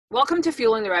Welcome to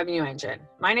Fueling the Revenue Engine.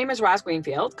 My name is Roz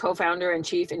Greenfield, co-founder and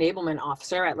chief enablement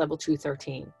officer at Level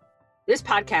 213. This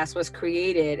podcast was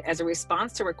created as a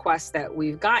response to requests that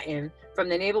we've gotten from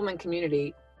the enablement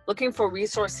community looking for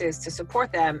resources to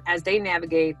support them as they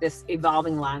navigate this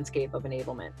evolving landscape of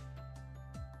enablement.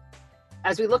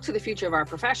 As we look to the future of our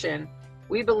profession,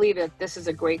 we believe that this is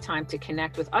a great time to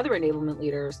connect with other enablement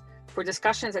leaders for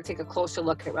discussions that take a closer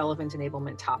look at relevant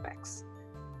enablement topics.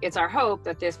 It's our hope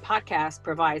that this podcast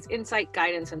provides insight,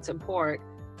 guidance, and support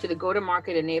to the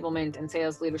go-to-market enablement and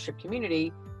sales leadership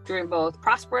community during both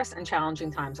prosperous and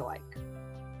challenging times alike.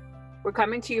 We're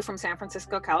coming to you from San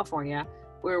Francisco, California,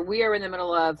 where we are in the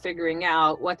middle of figuring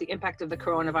out what the impact of the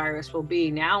coronavirus will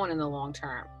be now and in the long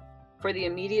term. For the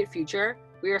immediate future,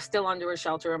 we are still under a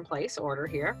shelter-in-place order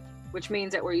here, which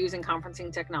means that we're using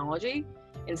conferencing technology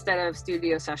instead of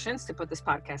studio sessions to put this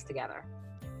podcast together.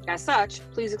 As such,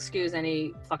 please excuse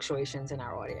any fluctuations in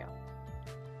our audio.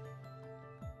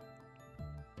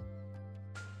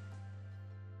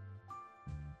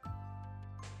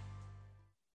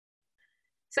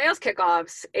 Sales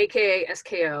kickoffs, aka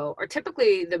SKO, are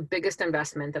typically the biggest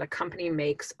investment that a company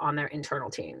makes on their internal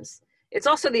teams. It's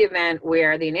also the event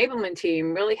where the enablement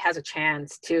team really has a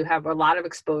chance to have a lot of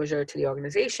exposure to the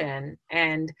organization.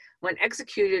 And when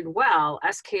executed well,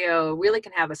 SKO really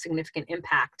can have a significant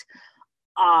impact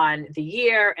on the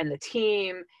year and the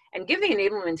team, and give the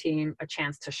enablement team a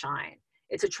chance to shine.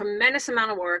 It's a tremendous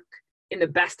amount of work in the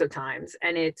best of times,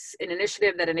 and it's an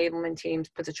initiative that enablement teams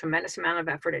puts a tremendous amount of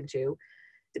effort into.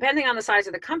 Depending on the size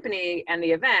of the company and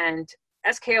the event,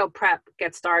 SKO prep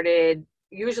gets started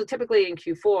typically in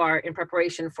Q4 in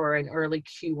preparation for an early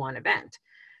Q1 event.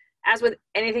 As with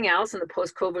anything else in the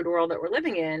post-COVID world that we're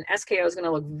living in, SKO is going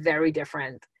to look very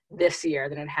different this year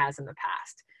than it has in the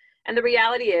past. And the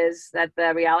reality is that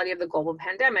the reality of the global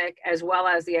pandemic, as well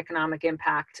as the economic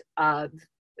impact of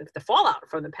the fallout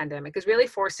from the pandemic, is really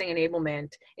forcing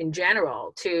enablement in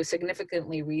general to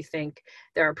significantly rethink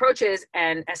their approaches,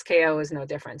 and SKO is no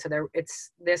different. So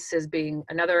this is being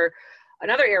another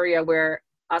area where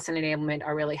us in enablement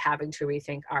are really having to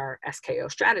rethink our SKO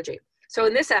strategy. So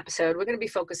in this episode, we're going to be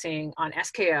focusing on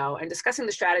SKO and discussing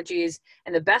the strategies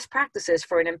and the best practices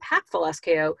for an impactful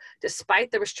SKO,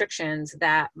 despite the restrictions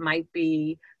that might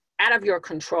be out of your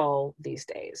control these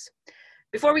days.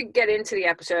 Before we get into the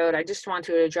episode, I just want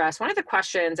to address one of the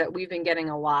questions that we've been getting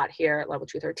a lot here at Level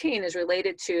 213 is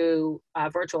related to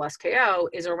virtual SKO,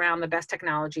 is around the best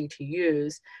technology to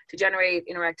use to generate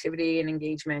interactivity and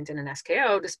engagement in an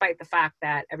SKO, despite the fact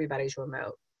that everybody's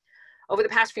remote. Over the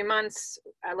past few months,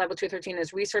 Level 213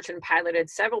 has researched and piloted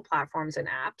several platforms and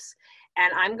apps,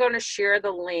 and I'm going to share the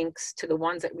links to the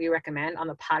ones that we recommend on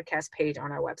the podcast page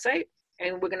on our website.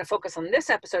 And we're going to focus on this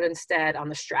episode instead on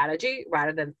the strategy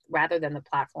rather than the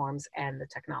platforms and the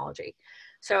technology.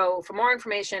 So for more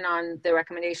information on the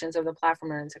recommendations of the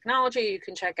platform and technology, you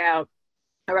can check out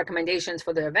our recommendations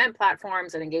for the event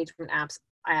platforms and engagement apps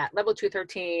at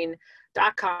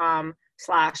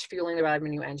level213.com/fueling the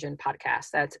revenue engine podcast.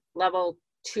 That's level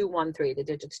 213, the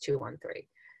digits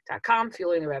 213.com,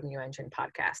 fueling the revenue engine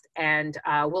podcast. And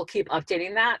we'll keep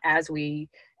updating that as we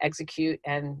execute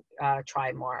and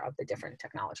try more of the different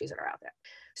technologies that are out there.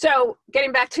 So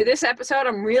getting back to this episode,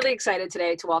 I'm really excited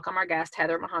today to welcome our guest,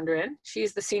 Heather Mahendran.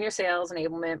 She's the Senior Sales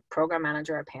Enablement Program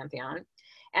Manager at Pantheon.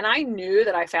 And I knew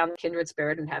that I found kindred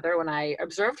spirit in Heather when I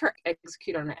observed her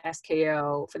execute on an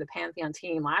SKO for the Pantheon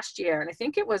team last year. And I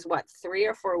think it was, 3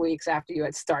 or 4 weeks after you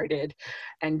had started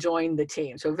and joined the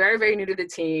team. So very, very new to the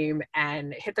team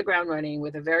and hit the ground running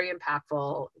with a very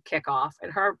impactful kickoff.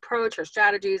 And her approach, her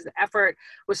strategies, the effort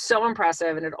was so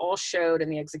impressive, and it all showed in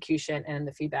the execution and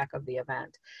the feedback of the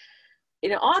event.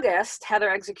 In August, Heather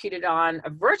executed on a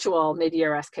virtual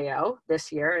mid-year SKO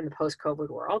this year in the post-COVID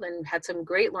world and had some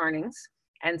great learnings.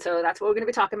 And so that's what we're going to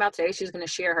be talking about today. She's going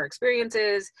to share her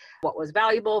experiences, what was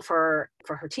valuable for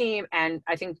her team. And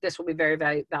I think this will be very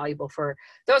valuable for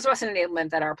those of us in enablement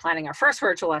that are planning our first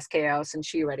virtual SKO, since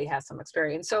she already has some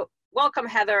experience. So welcome,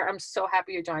 Heather. I'm so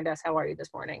happy you joined us. How are you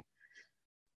this morning?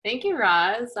 Thank you,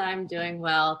 Roz. I'm doing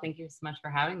well. Thank you so much for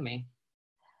having me.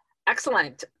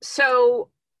 Excellent.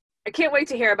 So I can't wait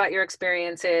to hear about your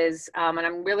experiences. And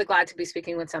I'm really glad to be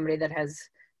speaking with somebody that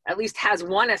at least has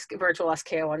one virtual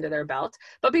SKO under their belt.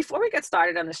 But before we get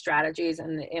started on the strategies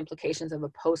and the implications of a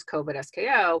post-COVID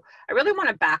SKO, I really want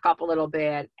to back up a little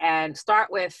bit and start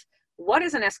with, what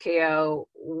is an SKO?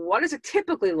 What does it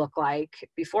typically look like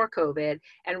before COVID?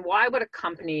 And why would a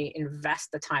company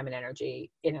invest the time and energy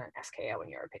in an SKO, in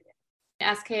your opinion?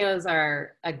 SKOs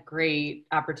are a great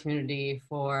opportunity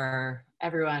for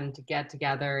everyone to get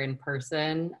together in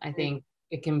person. I think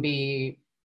it can be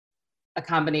a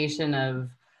combination of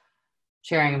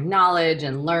sharing of knowledge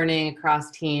and learning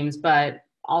across teams, but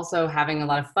also having a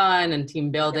lot of fun and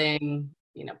team building,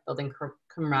 building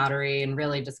camaraderie and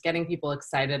really just getting people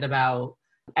excited about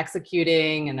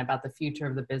executing and about the future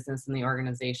of the business and the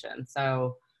organization.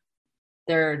 So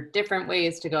there are different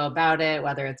ways to go about it,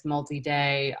 whether it's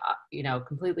multi-day,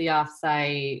 completely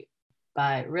off-site,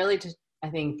 but really just, I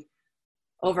think,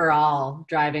 overall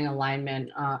driving alignment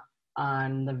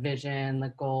on the vision,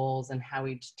 the goals, and how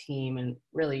each team and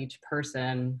really each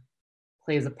person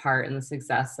plays a part in the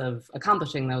success of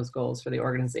accomplishing those goals for the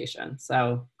organization.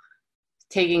 So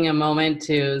taking a moment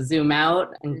to zoom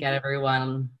out and get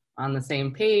everyone on the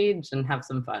same page and have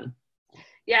some fun.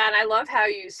 Yeah, and I love how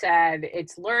you said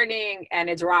it's learning and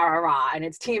it's rah, rah, rah, and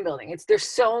it's team building. There's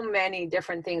so many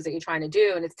different things that you're trying to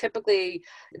do, and it's typically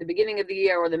at the beginning of the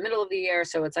year or the middle of the year,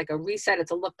 so it's like a reset, it's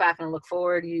a look back and a look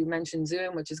forward. You mentioned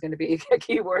Zoom, which is going to be a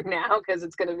key word now because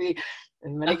it's going to be,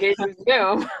 in many cases,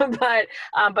 Zoom, but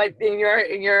in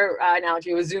your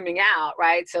analogy, it was zooming out,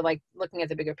 right? So like looking at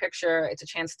the bigger picture, it's a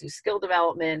chance to do skill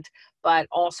development, but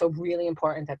also really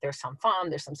important that there's some fun,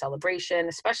 there's some celebration,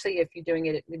 especially if you're doing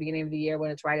it at the beginning of the year when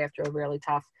it's right after a really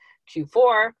tough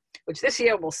Q4, which this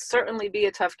year will certainly be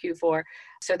a tough Q4.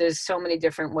 So there's so many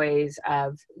different ways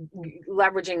of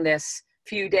leveraging this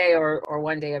few day or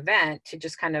one day event to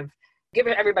just kind of give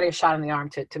everybody a shot in the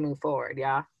arm to move forward.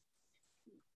 Yeah.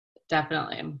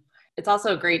 Definitely. It's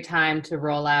also a great time to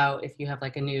roll out if you have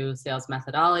like a new sales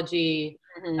methodology,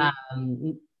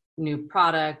 new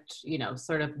product,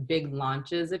 sort of big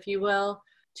launches, if you will,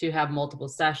 to have multiple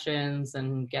sessions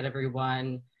and get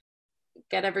everyone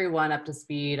up to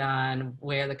speed on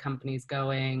where the company's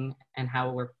going and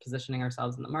how we're positioning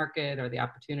ourselves in the market or the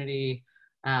opportunity,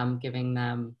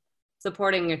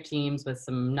 supporting your teams with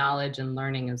some knowledge and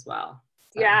learning as well.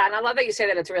 So. Yeah, and I love that you say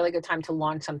that it's a really good time to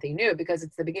launch something new because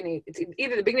it's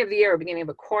either the beginning of the year or beginning of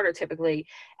a quarter typically.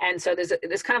 And so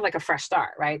there's kind of like a fresh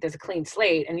start, right? There's a clean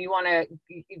slate and you want to,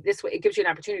 this way, it gives you an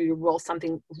opportunity to roll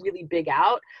something really big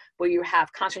out where you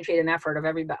have concentrated effort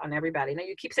on everybody. Now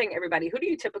you keep saying everybody, who do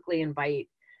you typically invite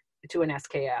to an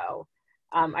SKO?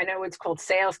 I know it's called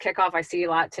sales kickoff. I see a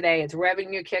lot today. It's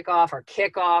revenue kickoff or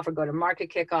go to market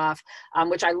kickoff,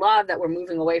 which I love that we're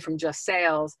moving away from just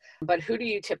sales. But who do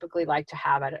you typically like to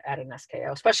have at an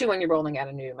SKO, especially when you're rolling out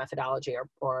a new methodology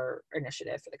or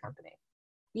initiative for the company?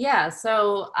 Yeah,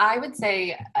 so I would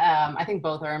say I think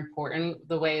both are important.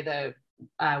 The way that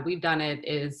we've done it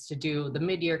is to do the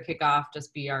mid-year kickoff,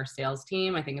 just be our sales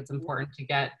team. I think it's important to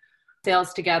get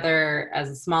sales together as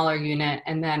a smaller unit,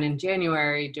 and then in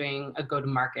January doing a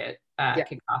go-to-market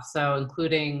kickoff. So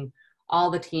including all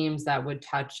the teams that would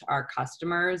touch our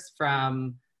customers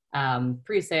from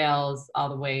pre-sales all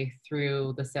the way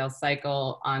through the sales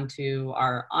cycle onto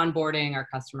our onboarding, our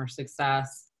customer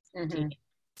success team.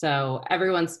 So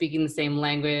everyone's speaking the same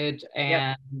language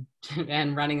and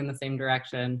running in the same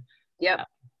direction. Yep.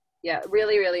 Yeah,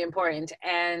 really, really important.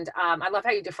 And I love how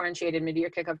you differentiated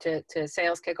mid-year kickoff to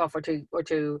sales kickoff or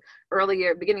to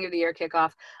beginning of the year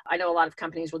kickoff. I know a lot of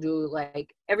companies will do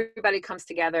like everybody comes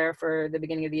together for the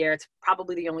beginning of the year. It's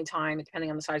probably the only time,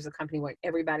 depending on the size of the company, where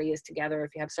everybody is together.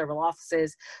 If you have several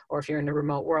offices or if you're in the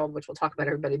remote world, which we'll talk about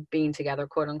everybody being together,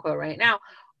 quote unquote, right now.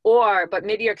 But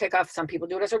mid-year kickoff, some people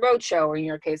do it as a road show, or in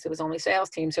your case, it was only sales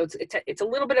team. So it's a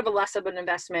little bit of a less of an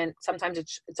investment. Sometimes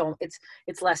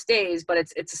it's less days, but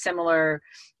it's a similar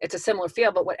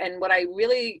feel. But what I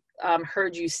really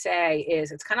heard you say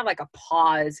is it's kind of like a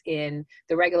pause in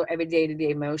the regular every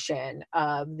day-to-day motion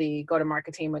of the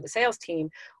go-to-market team or the sales team,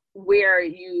 where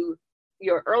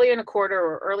you're early in a quarter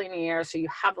or early in the year, so you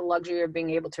have the luxury of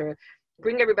being able to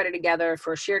bring everybody together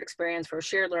for a shared experience, for a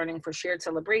shared learning, for shared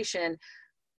celebration,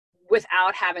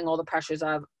 without having all the pressures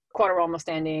of quarter almost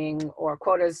ending or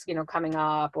quotas, coming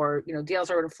up, or, deals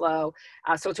are to flow.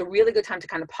 So it's a really good time to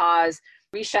kind of pause,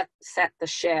 set the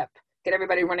ship, get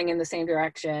everybody running in the same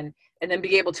direction, and then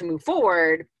be able to move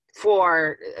forward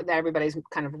for that everybody's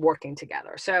kind of working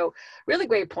together. So really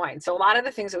great point. So a lot of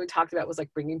the things that we talked about was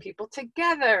like bringing people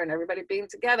together and everybody being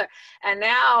together. And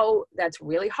now that's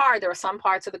really hard. There are some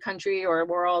parts of the country or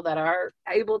world that are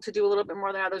able to do a little bit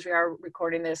more than others. We are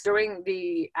recording this during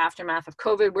the aftermath of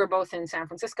COVID. We're both in San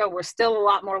Francisco. We're still a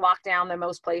lot more locked down than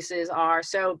most places are.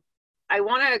 So I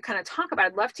want to kind of talk about,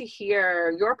 I'd love to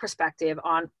hear your perspective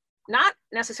on not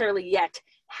necessarily yet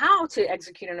how to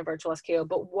execute in a virtual SKO,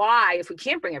 but why, if we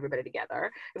can't bring everybody together,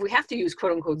 if we have to use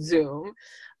quote unquote Zoom,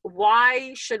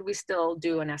 why should we still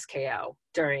do an SKO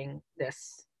during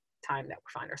this time that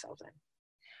we find ourselves in?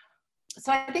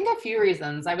 So I think a few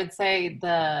reasons. I would say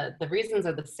the reasons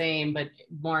are the same, but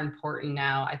more important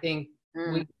now. I think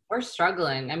we're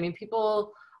struggling. I mean,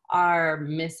 people are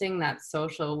missing that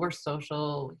we're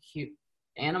social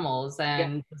animals.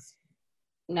 And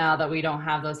now that we don't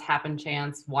have those happen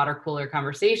chance water cooler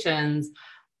conversations,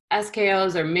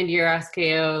 SKOs or mid-year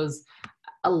SKOs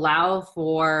allow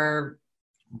for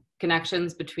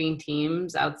connections between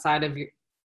teams outside of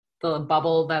the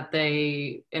bubble that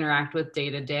they interact with day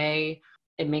to day.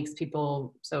 It makes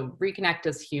people so reconnect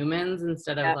as humans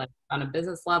instead of like on a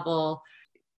business level.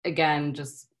 Again,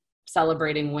 just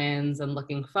celebrating wins and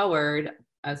looking forward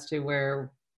as to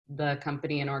where the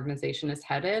company and organization is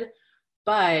headed,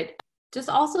 but just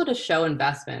also to show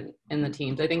investment in the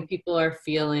teams. I think people are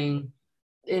feeling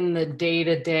in the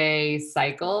day-to-day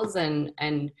cycles, and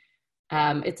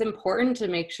it's important to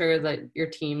make sure that your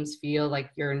teams feel like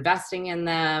you're investing in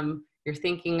them, you're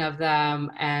thinking of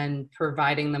them, and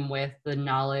providing them with the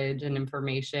knowledge and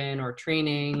information or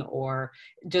training or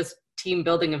just team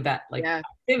building event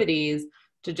activities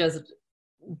to just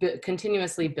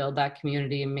continuously build that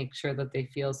community and make sure that they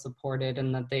feel supported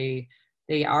and that they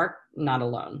are not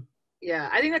alone. Yeah,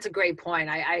 I think that's a great point.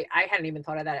 I hadn't even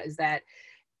thought of that, is that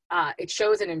it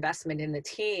shows an investment in the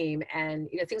team. And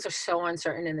things are so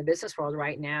uncertain in the business world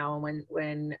right now.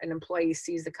 When an employee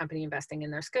sees the company investing in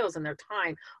their skills and their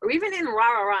time, or even in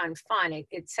rah and fun,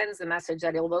 it sends the message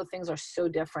that although things are so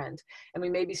different and we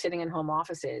may be sitting in home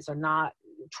offices or not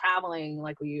traveling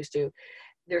like we used to,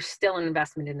 there's still an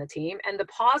investment in the team, and the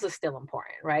pause is still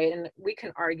important, right? And we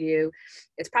can argue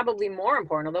it's probably more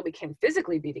important, although we can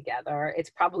physically be together,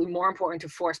 it's probably more important to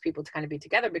force people to kind of be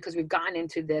together, because we've gotten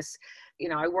into this,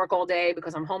 I work all day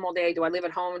because I'm home all day. Do I live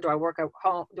at home? Do I work at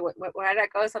home? Where did I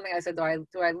go? Something I said, do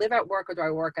I live at work or do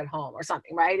I work at home or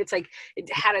something, right? It's like,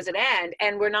 how does it end?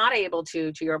 And we're not able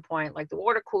to your point, like the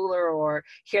water cooler, or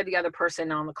hear the other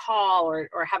person on the call, or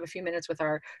have a few minutes with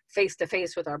our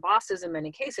face-to-face with our bosses in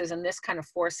many cases. And this kind of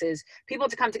forces people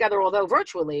to come together, although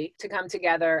virtually, to come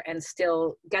together and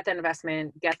still get that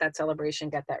investment, get that celebration,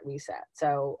 get that reset.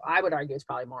 So I would argue it's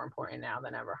probably more important now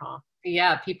than ever, huh?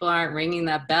 Yeah, people aren't ringing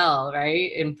that bell,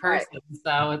 right, in person. Right.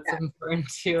 So it's important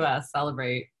to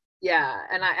celebrate. Yeah,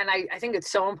 and I think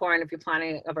it's so important if you're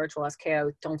planning a virtual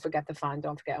SKO, don't forget the fun,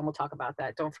 don't forget, and we'll talk about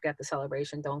that, don't forget the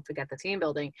celebration, don't forget the team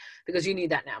building, because you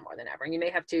need that now more than ever. And you may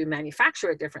have to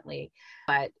manufacture it differently,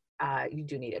 but you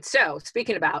do need it. So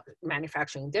speaking about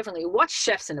manufacturing differently, what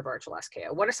shifts in a virtual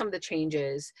SKO? What are some of the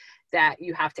changes that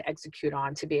you have to execute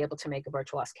on to be able to make a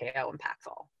virtual SKO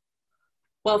impactful?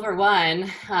 Well, for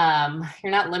one,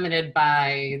 you're not limited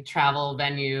by travel,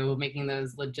 venue, making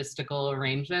those logistical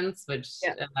arrangements, which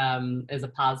is a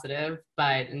positive.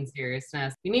 But in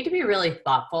seriousness, you need to be really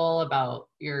thoughtful about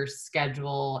your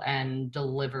schedule and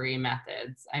delivery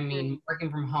methods. I mean,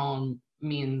 working from home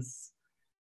means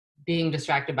being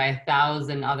distracted by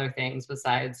 1,000 other things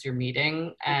besides your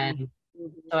meeting. And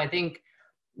so I think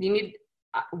you need,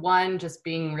 one, just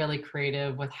being really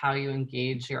creative with how you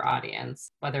engage your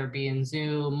audience, whether it be in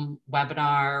Zoom,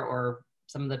 webinar, or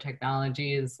some of the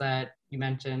technologies that you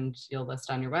mentioned you'll list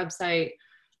on your website.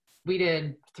 We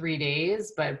did 3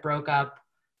 days, but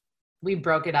we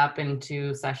broke it up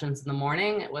into sessions in the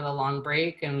morning with a long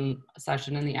break and a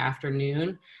session in the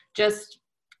afternoon, just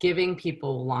giving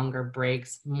people longer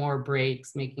breaks, more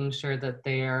breaks, making sure that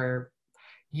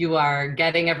you are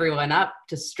getting everyone up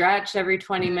to stretch every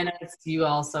 20 minutes. You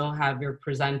also have your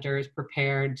presenters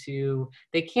prepared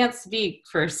they can't speak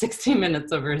for 60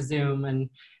 minutes over Zoom and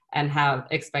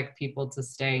expect people to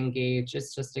stay engaged.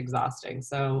 It's just exhausting.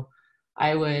 So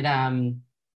I would,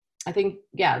 I think,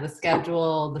 the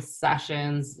schedule, the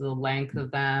sessions, the length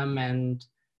of them, and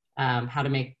how to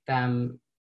make them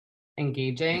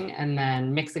engaging, and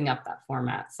then mixing up that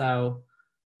format. So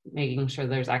making sure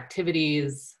there's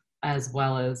activities, as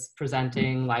well as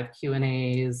presenting live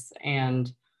Q&As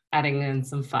and adding in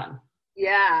some fun.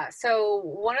 Yeah. So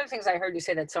one of the things I heard you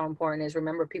say that's so important is,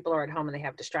 remember, people are at home and they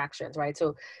have distractions, right?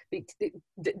 So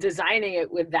designing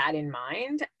it with that in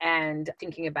mind, and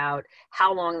thinking about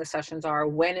how long the sessions are,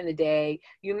 when in the day.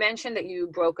 You mentioned that you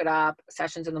broke it up,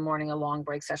 sessions in the morning, a long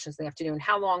break, sessions in the afternoon.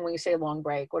 How long, when you say long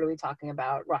break, what are we talking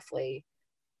about roughly?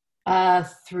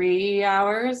 3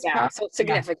 hours. Yeah, so it's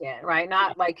significant, right?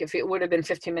 Not like if it would have been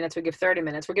 15 minutes, we give 30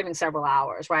 minutes. We're giving several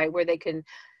hours, right? Where they can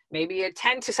maybe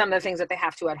attend to some of the things that they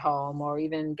have to at home, or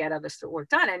even get other work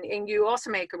done. And you also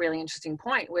make a really interesting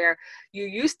point, where you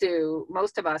used to,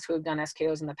 most of us who have done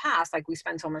SKOs in the past, like we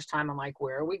spend so much time on like,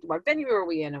 what venue are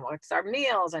we in, and what's our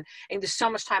meals, and there's so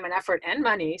much time and effort and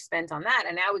money spent on that.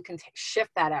 And now we can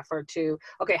shift that effort to,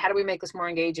 okay, how do we make this more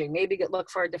engaging? Maybe look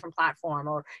for a different platform.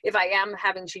 Or if I am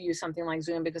having to use something like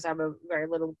Zoom because I have a very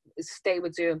little, stay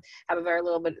with Zoom, have a very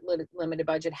little bit limited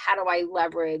budget, how do I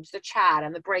leverage the chat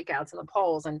and the breakouts and the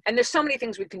polls and And there's so many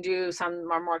things we can do.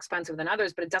 Some are more expensive than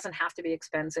others, but it doesn't have to be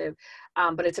expensive.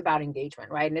 But it's about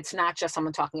engagement, right? And it's not just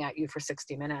someone talking at you for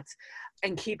 60 minutes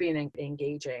and keeping it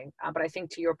engaging. But I think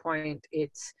to your point,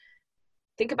 it's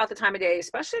think about the time of day,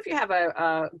 especially if you have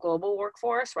a global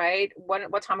workforce, right?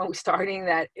 What time are we starting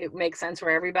that it makes sense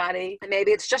for everybody? And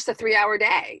maybe it's just a 3-hour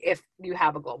day if you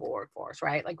have a global workforce,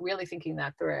 right? Like really thinking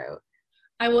that through.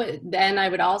 I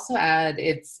would also add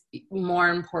it's more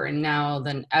important now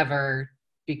than ever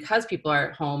because people are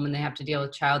at home and they have to deal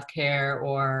with childcare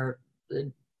or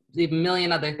the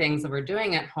million other things that we're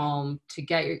doing at home to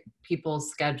get your people's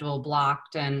schedule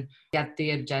blocked and get the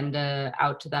agenda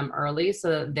out to them early so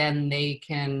that then they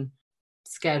can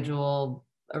schedule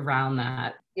around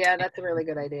that. Yeah, that's a really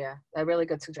good idea. A really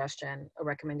good suggestion, a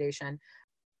recommendation,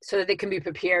 so that they can be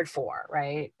prepared for,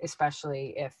 right?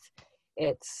 Especially if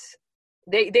it's,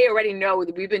 they already know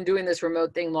that we've been doing this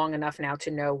remote thing long enough now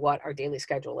to know what our daily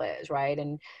schedule is, right?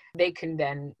 And they can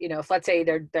then, if let's say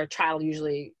their child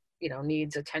usually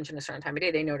needs attention a certain time of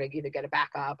day, they know to either get a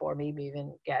backup or maybe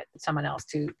even get someone else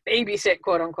to babysit,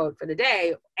 quote unquote, for the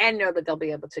day, and know that they'll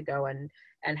be able to go and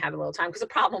have a little time. Because the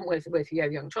problem with you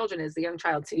have young children is the young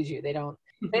child sees you. They don't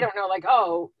know like,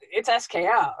 oh, it's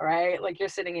SKO, right? Like you're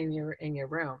sitting in your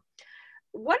room.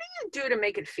 What do you do to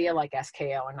make it feel like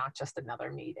SKO and not just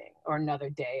another meeting or another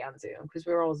day on Zoom? Because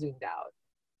we're all zoomed out.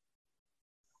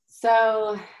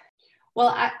 So,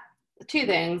 two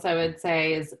things I would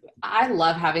say is I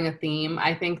love having a theme.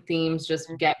 I think themes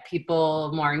just get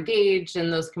people more engaged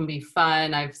and those can be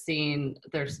fun. I've seen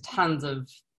there's tons of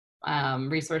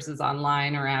resources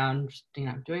online around,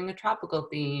 doing a tropical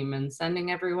theme and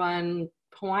sending everyone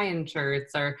Hawaiian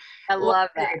shirts or I love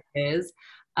that. It is.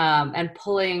 And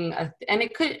pulling, and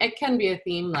it can be a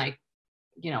theme like,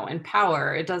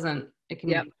 empower. It can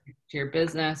be to your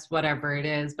business, whatever it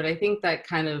is. But I think that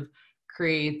kind of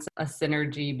creates a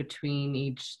synergy between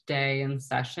each day and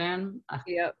session.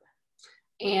 Yep.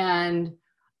 And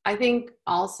I think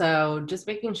also just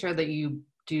making sure that you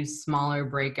do smaller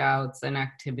breakouts and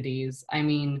activities. I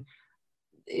mean,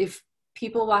 if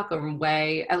people walk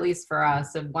away, at least for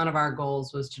us, if one of our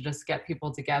goals was to just get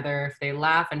people together, if they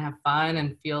laugh and have fun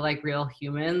and feel like real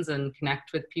humans and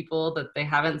connect with people that they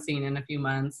haven't seen in a few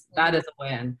months, that is a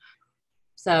win.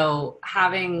 So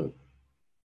and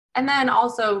then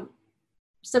also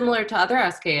similar to other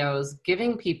SKOs,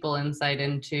 giving people insight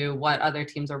into what other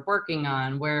teams are working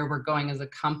on, where we're going as a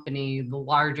company, the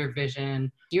larger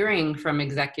vision, hearing from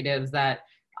executives that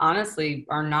honestly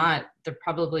they're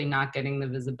probably not getting the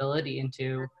visibility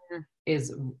into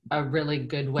is a really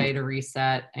good way to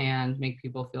reset and make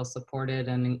people feel supported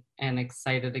and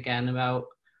excited again about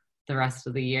the rest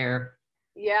of the year.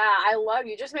 Yeah,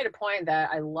 you just made a point that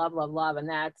I love, and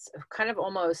that's kind of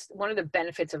almost one of the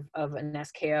benefits of an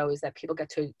SKO is that people get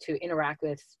to interact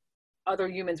with other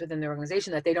humans within the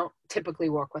organization that they don't typically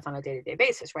work with on a day-to-day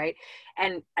basis, right?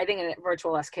 And I think in a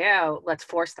virtual SKO, let's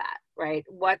force that, right?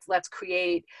 Let's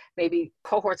create maybe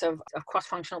cohorts of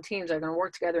cross-functional teams that are going to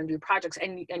work together and do projects,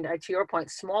 and to your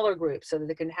point, smaller groups so that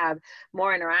they can have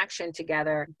more interaction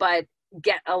together, but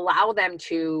allow them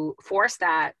to force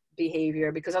that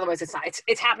behavior, because otherwise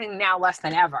it's happening now less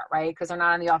than ever, right? Because they're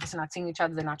not in the office, they're not seeing each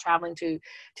other, they're not traveling to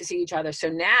see each other. So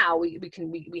now we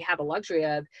have a luxury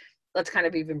of, let's kind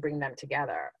of even bring them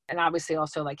together. And obviously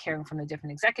also like hearing from the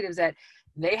different executives that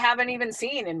they haven't even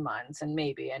seen in months and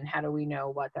how do we know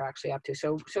what they're actually up to?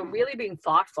 So really being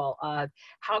thoughtful of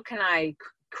how can I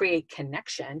create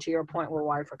connection. To your point, we're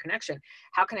wired for connection.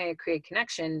 How can I create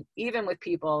connection even with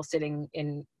people sitting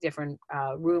in different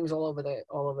rooms all over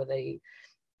the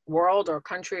world or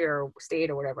country or state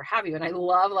or whatever have you? And I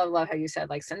love how you said,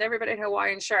 like, send everybody a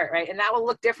Hawaiian shirt, right? And that will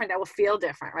look different, that will feel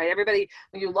different, right? Everybody,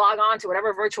 when you log on to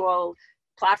whatever virtual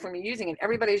platform you're using and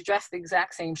everybody's dressed the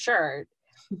exact same shirt,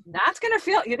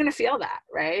 you're gonna feel that,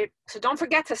 right? So don't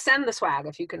forget to send the swag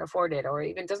if you can afford it, or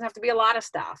even doesn't have to be a lot of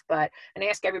stuff, and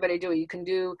ask everybody to do it. You can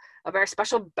do a very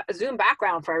special Zoom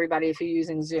background for everybody if you're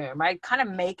using Zoom, right? Kind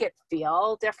of make it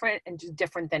feel different and just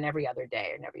different than every other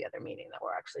day and every other meeting that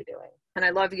we're actually doing. And I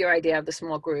love your idea of the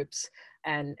small groups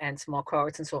and small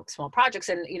cohorts and small projects.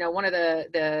 And one of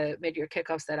the mid-year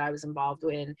kickoffs that I was involved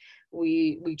in,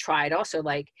 we tried also,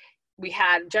 like, we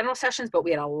had general sessions, but we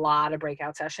had a lot of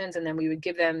breakout sessions. And then we would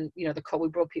give them, we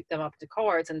broke them up into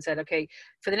cohorts and said, okay,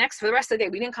 for the rest of the day,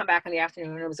 we didn't come back in the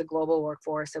afternoon. It was a global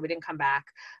workforce, so we didn't come back.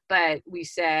 But we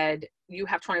said, you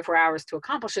have 24 hours to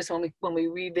accomplish this. When we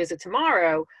revisit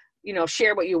tomorrow,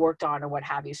 share what you worked on or what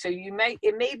have you. So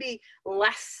it may be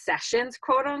less sessions,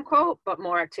 quote unquote, but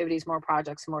more activities, more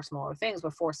projects, more smaller things,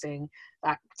 but forcing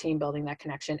that team building, that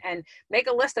connection, and make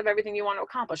a list of everything you want to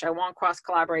accomplish. I want cross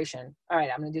collaboration. All right,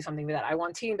 I'm going to do something for that. I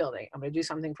want team building. I'm going to do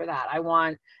something for that. I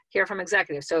want hear from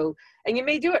executives. So, and you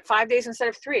may do it 5 days instead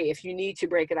of 3 if you need to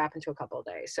break it up into a couple of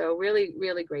days. So really,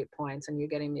 really great points. And you're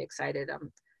getting me excited.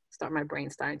 My brain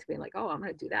starting to be like, oh, I'm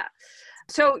going to do that.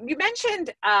 So you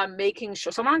mentioned making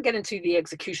sure, so I want to get into the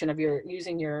execution of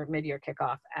using your mid-year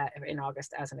kickoff in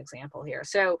August as an example here.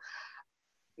 So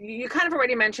you kind of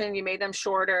already mentioned you made them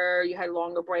shorter, you had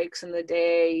longer breaks in the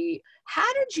day. How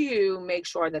did you make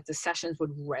sure that the sessions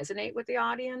would resonate with the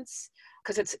audience?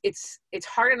 Because it's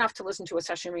hard enough to listen to a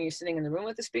session when you're sitting in the room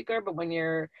with the speaker, but when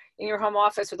you're in your home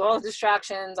office with all the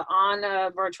distractions on a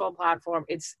virtual platform,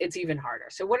 it's even harder.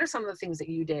 So what are some of the things that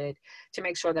you did to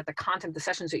make sure that the content, the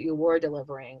sessions that you were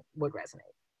delivering would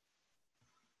resonate?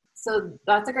 So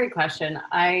that's a great question.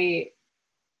 I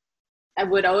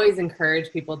would always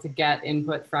encourage people to get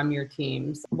input from your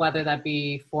teams, whether that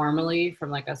be formally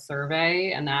from like a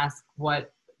survey and ask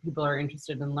what people are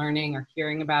interested in learning or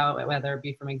hearing about, whether it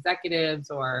be from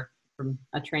executives or from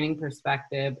a training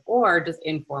perspective, or just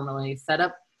informally set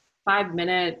up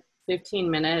 5-minute,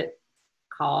 15-minute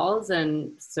calls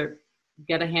and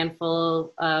get a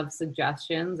handful of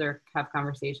suggestions or have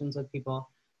conversations with people.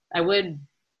 I would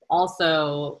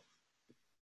also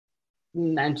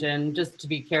mention, just to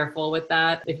be careful with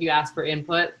that, if you ask for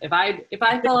input, if I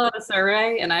fill out a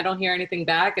survey and I don't hear anything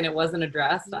back and it wasn't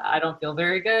addressed, I don't feel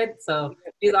very good. So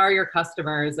these are your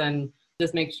customers, and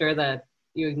just make sure that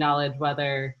you acknowledge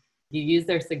whether you use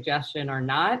their suggestion or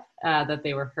not, that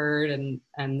they were heard,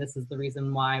 and this is the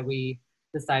reason why we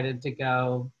decided to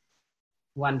go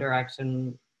one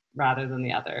direction rather than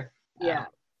the other. Yeah.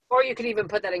 Or you could even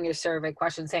put that in your survey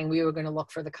question saying we were going to look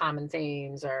for the common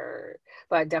themes,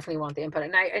 but I definitely want the input.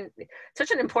 And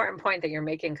such an important point that you're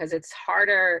making, because it's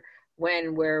harder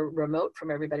when we're remote from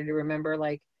everybody to remember,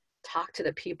 like, talk to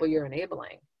the people you're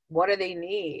enabling. What do they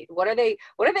need? What are they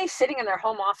sitting in their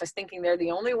home office thinking they're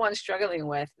the only ones struggling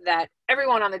with, that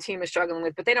everyone on the team is struggling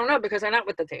with, but they don't know because they're not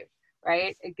with the team,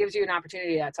 right? It gives you an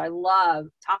opportunity to that. So I love,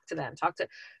 talk to them,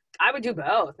 I would do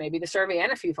both, maybe the survey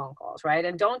and a few phone calls, right?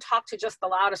 And don't talk to just the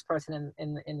loudest person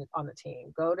on the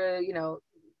team. Go to,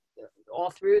 all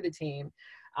through the team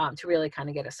to really kind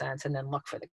of get a sense, and then look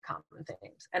for the common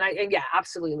themes. And yeah,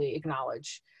 absolutely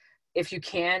acknowledge if you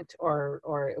can't, or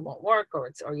it won't work, or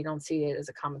you don't see it as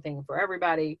a common thing for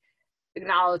everybody,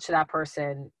 acknowledge to that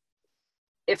person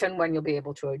if and when you'll be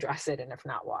able to address it, and if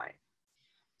not, why.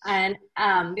 And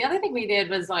the other thing we did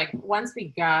was, like, once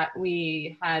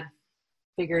we had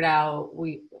figured out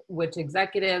which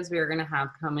executives we were going to have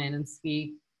come in and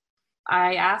speak,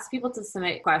 I asked people to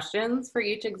submit questions for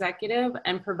each executive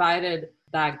and provided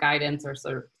that guidance or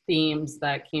sort of themes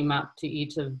that came up to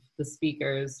each of the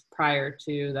speakers prior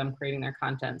to them creating their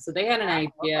content. So they had an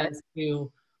idea as to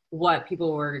what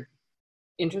people were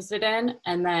interested in.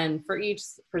 And then for each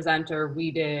presenter,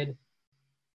 we did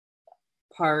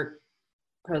part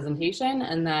presentation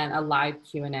and then a live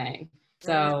Q&A.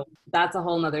 So that's a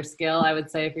whole nother skill. I would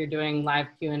say if you're doing live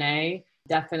Q&A,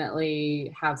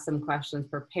 definitely have some questions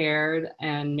prepared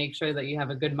and make sure that you have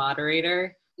a good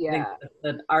moderator. Yeah. I think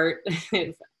that's art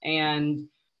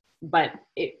but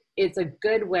it's a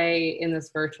good way in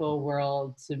this virtual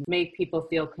world to make people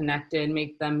feel connected,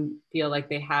 make them feel like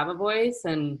they have a voice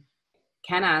and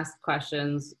can ask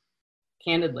questions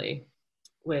candidly,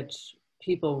 which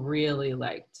people really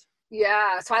liked.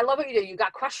 Yeah, so I love what you did. You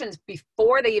got questions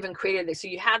before they even created this. So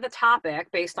you had the topic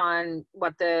based on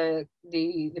what the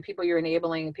people you're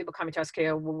enabling and people coming to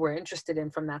SKO were interested in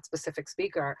from that specific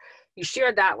speaker. You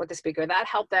shared that with the speaker. That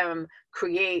helped them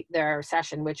create their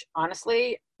session, which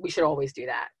honestly, we should always do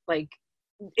that. Like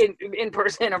in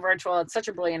person or virtual. It's such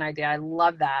a brilliant idea. I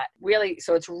love that. Really,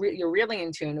 so you're really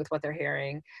in tune with what they're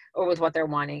hearing or with what they're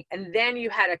wanting. And then you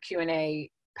had a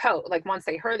Q&A like once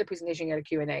they heard the presentation, you had a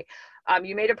Q&A.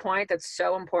 You made a point that's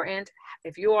so important.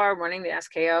 If you are running the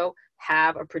SKO,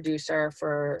 have a producer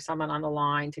for someone on the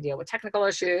line to deal with technical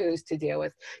issues, to deal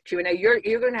with Q&A.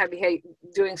 You're going to be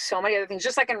doing so many other things.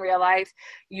 Just like in real life,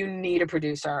 you need a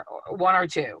producer, one or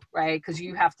two, right? Because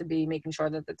you have to be making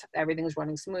sure that everything is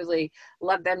running smoothly.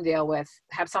 Let them deal with,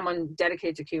 have someone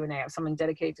dedicated to Q&A, have someone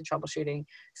dedicated to troubleshooting,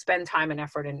 spend time and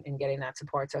effort in getting that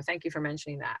support. So thank you for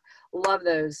mentioning that. Love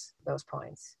those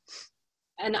points.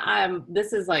 And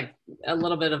this is like a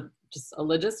little bit of just a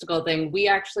logistical thing. We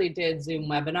actually did Zoom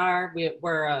webinar.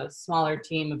 We're a smaller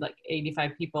team of like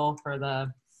 85 people for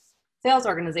the sales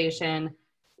organization.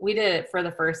 We did it for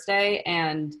the first day,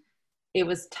 and it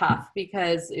was tough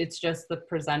because it's just the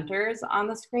presenters on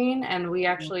the screen, and we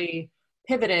actually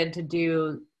pivoted to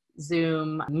do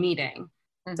Zoom meeting.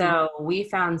 Mm-hmm. So we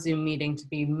found Zoom meeting to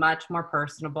be much more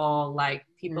personable, like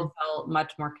people felt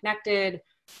much more connected.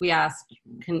 We asked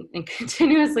and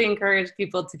continuously encouraged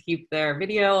people to keep their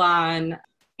video on,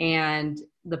 and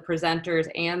the presenters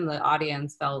and the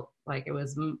audience felt like it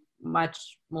was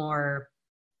much more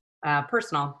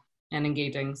personal and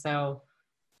engaging. So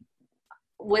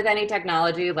with any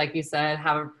technology, like you said,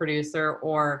 have a producer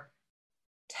or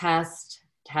test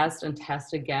and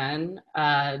test again.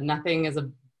 Nothing is a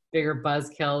bigger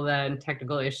buzzkill than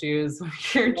technical issues when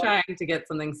you're trying to get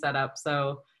something set up.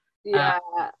 So yeah,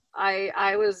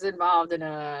 I was involved in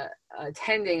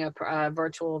attending a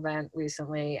virtual event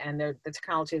recently, and the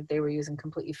technology that they were using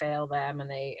completely failed them, and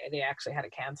they actually had to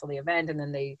cancel the event. And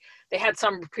then they had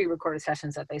some pre-recorded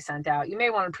sessions that they sent out. You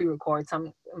may want to pre-record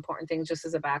some important things just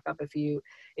as a backup if you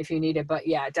need it. But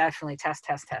yeah, definitely test,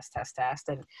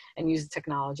 and use the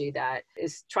technology that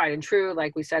is tried and true.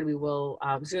 Like we said, we will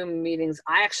Zoom meetings.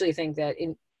 I actually think that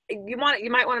you might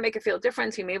want to make it feel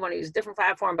different. You may want to use a different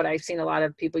platform, but I've seen a lot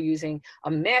of people using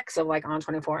a mix of like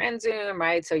On24 and Zoom,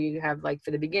 right? So you have like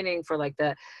for the beginning, for like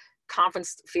the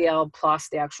conference feel plus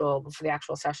the actual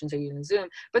sessions are using Zoom.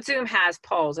 But Zoom has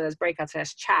polls, it has breakouts, it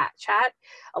has chat.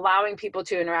 Allowing people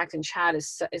to interact in chat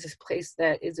is a place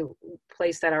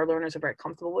that our learners are very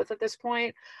comfortable with at this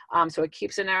point. So it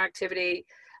keeps interactivity.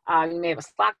 You may have a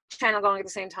Slack channel going at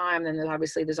the same time. Then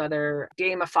there's other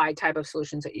gamified type of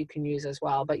solutions that you can use as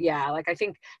well. But yeah, like I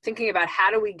think thinking about how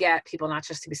do we get people not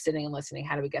just to be sitting and listening,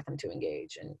 how do we get them to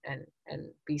engage and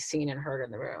be seen and heard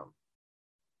in the room,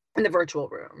 in the virtual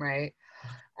room, right?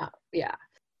 Yeah.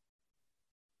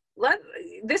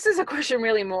 This is a question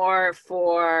really more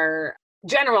for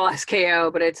general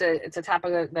SKO, but it's a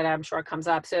topic that I'm sure comes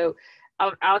up. So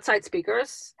outside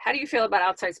speakers, how do you feel about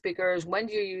outside speakers? When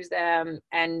do you use them,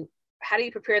 and how do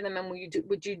you prepare them? And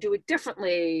would you do it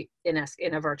differently in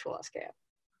a virtual SKO?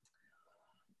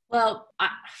 Well,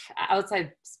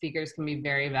 outside speakers can be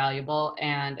very valuable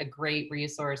and a great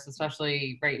resource,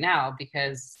 especially right now,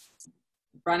 because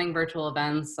running virtual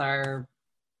events are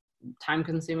time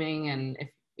consuming. And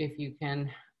if you can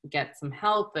get some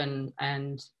help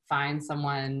and find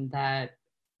someone that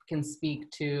can speak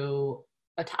to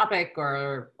a topic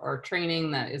or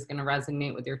training that is going to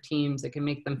resonate with your teams, it can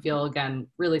make them feel, again,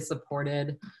 really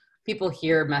supported. People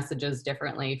hear messages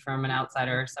differently from an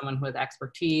outsider, someone with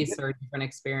expertise or different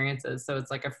experiences. So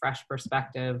it's like a fresh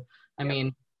perspective. I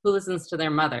mean, who listens to their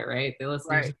mother, right? They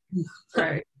listen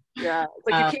right. Yeah. It's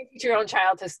like you can't teach your own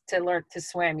child to learn to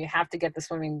swim. You have to get the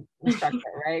swimming instructor,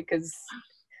 right? Because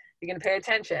you're going to pay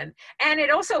attention. And it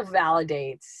also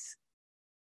validates,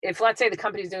 if let's say the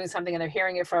company's doing something and they're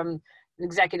hearing it from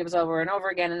executives over and over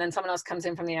again, and then someone else comes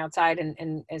in from the outside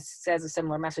and says a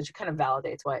similar message, it kind of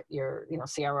validates what your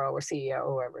CRO or CEO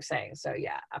or whoever's saying. So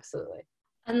yeah, absolutely.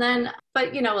 And then,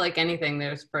 but like anything,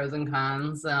 there's pros and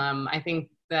cons. I think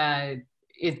that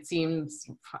it seems,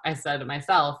 I said it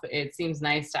myself, it seems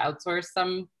nice to outsource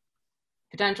some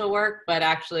potential work, but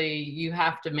actually you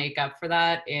have to make up for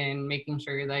that in making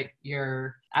sure that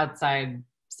your outside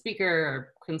speaker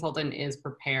or consultant is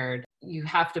prepared. You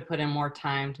have to put in more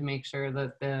time to make sure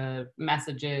that the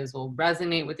messages will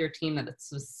resonate with your team, that it's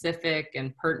specific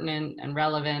and pertinent and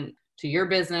relevant to your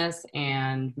business,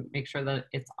 and make sure that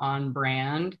it's on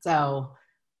brand. So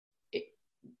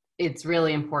it's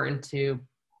really important to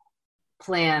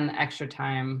plan extra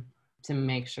time to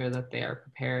make sure that they are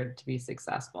prepared to be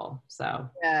successful. So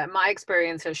yeah, my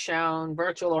experience has shown,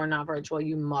 virtual or not virtual,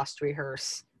 you must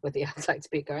rehearse with the outside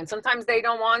speaker. And sometimes they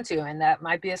don't want to, and that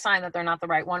might be a sign that they're not the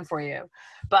right one for you.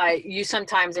 But you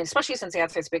sometimes, especially since the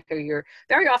outside speaker, you're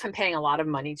very often paying a lot of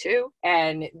money to,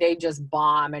 and they just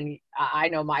bomb. And I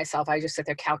know myself, I just sit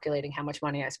there calculating how much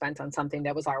money I spent on something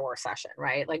that was our worst session,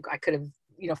 right? Like I could have,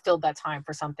 filled that time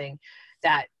for something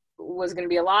that was going to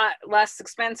be a lot less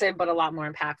expensive, but a lot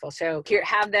more impactful. So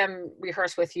have them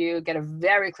rehearse with you, get a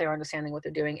very clear understanding what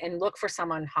they're doing, and look for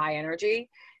someone high energy.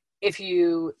 If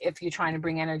you're trying to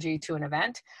bring energy to an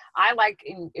event, I like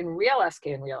in real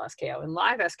SKO, in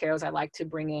live SKOs, I like to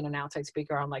bring in an outside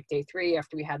speaker on like day 3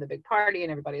 after we had the big party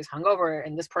and everybody's hungover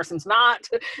and this person's not,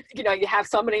 you have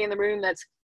somebody in the room that's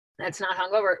not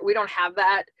hungover. We don't have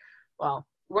that. Well,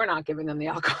 we're not giving them the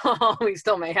alcohol. We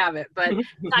still may have it, but it's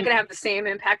not going to have the same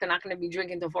impact. They're not going to be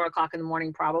drinking till 4 o'clock in the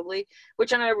morning, probably,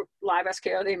 which on a live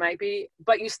SKO they might be,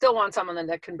 but you still want someone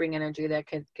that can bring energy, that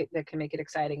can make it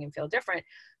exciting and feel different,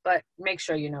 but make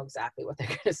sure you know exactly what they're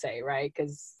going to say, right?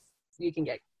 Because you can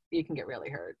get really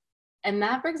hurt. And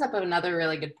that brings up another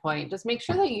really good point. Just make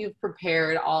sure that you've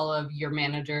prepared all of your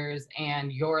managers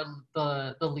and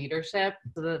the leadership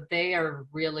so that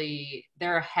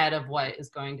they're ahead of what is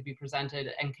going to be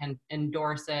presented and can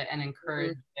endorse it and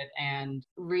encourage it and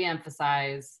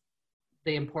reemphasize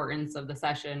the importance of the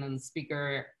session and the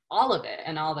speaker, all of it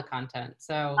and all the content.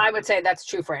 So I would say that's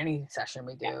true for any session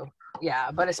we do.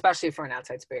 Yeah, but especially for an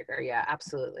outside speaker. Yeah,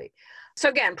 absolutely. So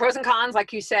again, pros and cons,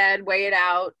 like you said, weigh it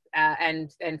out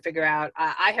and figure out.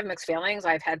 I have mixed feelings.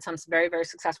 I've had some very, very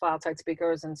successful outside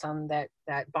speakers and some that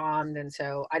bombed. And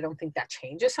so I don't think that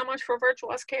changes so much for virtual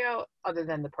SKO, other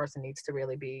than the person needs to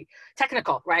really be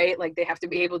technical, right? Like they have to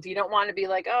be able to, you don't want to be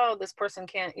like, oh, this person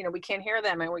can't, we can't hear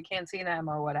them and we can't see them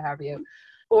or what have you.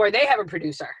 Or they have a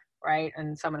producer, right?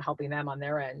 And someone helping them on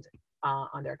their end,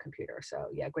 on their computer. So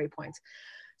yeah, great points.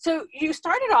 So you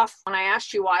started off, when I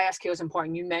asked you why SKO is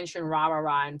important, you mentioned rah, rah,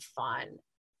 rah, and fun.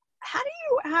 How do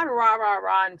you add rah, rah,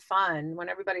 rah, and fun when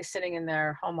everybody's sitting in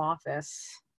their home office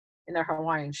in their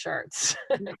Hawaiian shirts?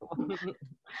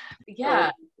 Yeah.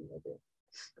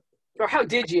 Or how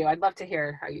did you? I'd love to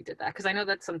hear how you did that, because I know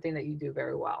that's something that you do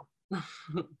very well.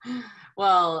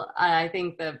 Well, I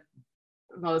think that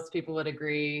most people would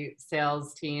agree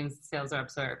sales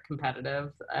reps are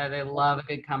competitive. They love a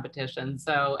good competition.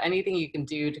 So anything you can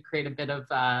do to create a bit of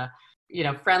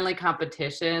friendly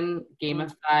competition,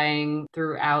 gamifying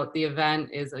throughout the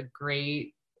event is a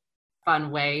great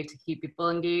fun way to keep people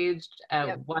engaged.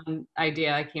 One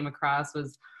idea I came across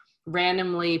was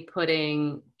randomly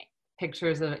putting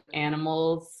pictures of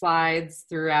animal slides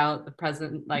throughout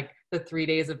the 3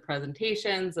 days of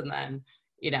presentations, and then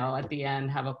at the end,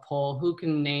 have a poll. Who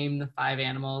can name the 5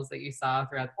 animals that you saw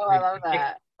throughout the I love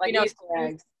that. Like Easter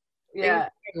eggs. Yeah.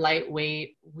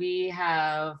 Lightweight. We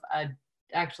have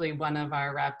actually one of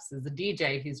our reps is a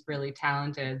DJ who's really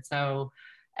talented. So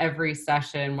every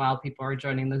session while people are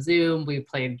joining the Zoom, we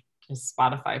played his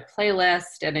Spotify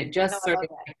playlist, and it just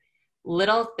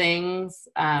little things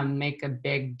make a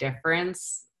big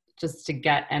difference just to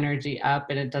get energy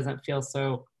up, and it doesn't feel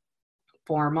so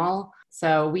formal.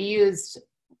 So we used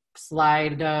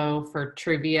Slido for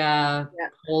trivia,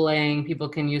 polling. People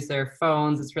can use their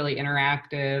phones. It's really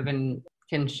interactive and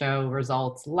can show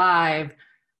results live,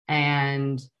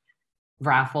 and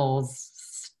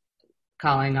raffles,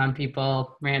 calling on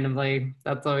people randomly.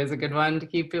 That's always a good one to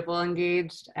keep people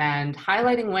engaged, and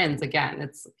highlighting wins. Again,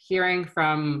 it's hearing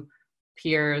from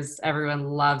peers. Everyone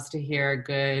loves to hear a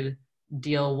good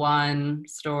deal won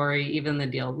story, even the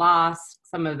deal lost.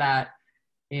 Some of that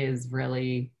is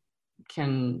really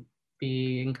can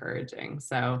be encouraging.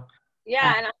 So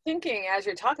yeah, and I'm thinking as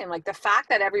you're talking, like the fact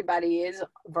that everybody is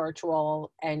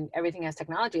virtual and everything has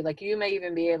technology, like you may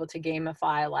even be able to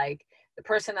gamify, like the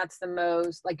person that's the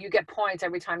most, like you get points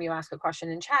every time you ask a question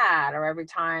in chat, or every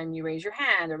time you raise your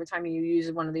hand, or every time you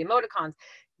use one of the emoticons.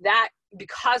 That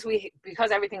because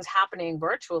everything's happening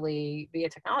virtually via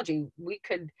technology, we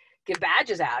could give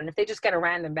badges out, and if they just get a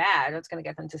random badge, that's going to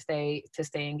get them to stay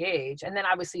engaged. And then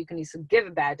obviously you can use some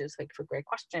give badges like for great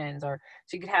questions, or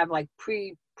so you could have like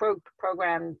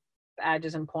pre-programmed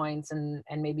badges and points, and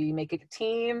maybe you make it a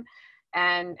team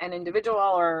and an individual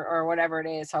or whatever it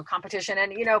is. So competition.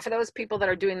 And for those people that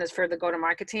are doing this for the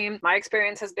go-to-market team, my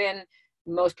experience has been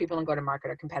most people in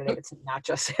go-to-market are competitive. It's not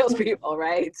just salespeople,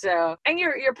 right? So, and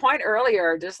your point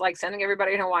earlier, just like sending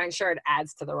everybody in a Hawaiian shirt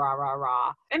adds to the rah, rah,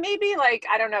 rah. And maybe like,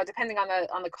 I don't know, depending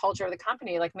on the culture of the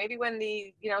company, like maybe when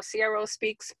the, CRO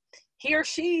speaks, he or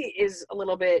she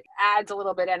adds a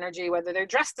little bit energy, whether they're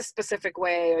dressed a specific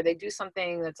way or they do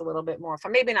something that's a little bit more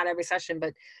fun. Maybe not every session,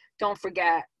 but don't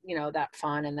forget, that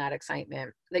fun and that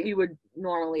excitement that you would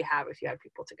normally have if you had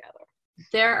people together.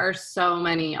 There are so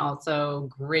many also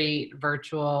great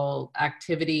virtual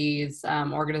activities,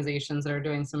 organizations that are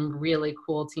doing some really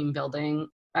cool team building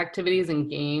activities and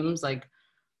games like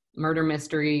murder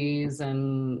mysteries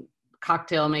and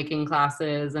cocktail making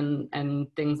classes and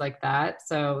things like that.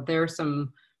 So there are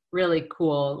some really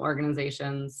cool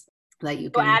organizations that you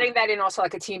can. So adding that in also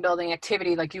like a team building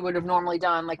activity, like you would have normally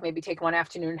done, like maybe take one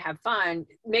afternoon and have fun,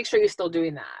 make sure you're still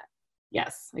doing that.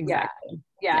 Yes, exactly.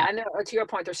 Yeah. I know, to your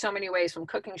point, there's so many ways, from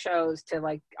cooking shows to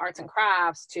like arts and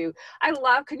crafts to,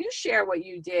 can you share what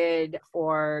you did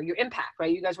for your impact,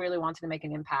 right? You guys really wanted to make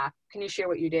an impact. Can you share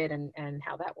what you did and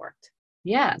how that worked?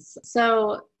 Yes.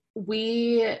 So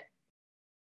we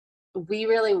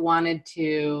really wanted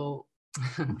to,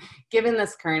 given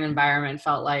this current environment,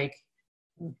 felt like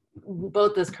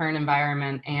both this current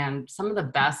environment and some of the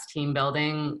best team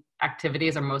building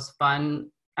activities or most fun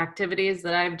activities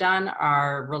that I've done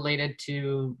are related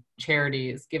to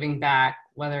charities, giving back,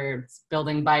 whether it's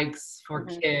building bikes for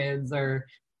kids or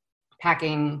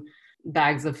packing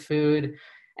bags of food.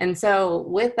 And so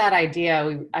with that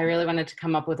idea, I really wanted to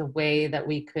come up with a way that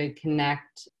we could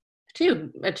connect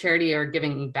to a charity or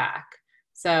giving back.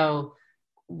 So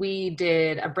we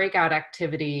did a breakout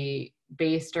activity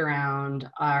based around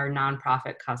our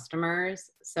nonprofit customers.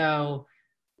 So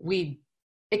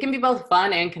it can be both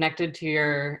fun and connected to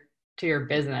your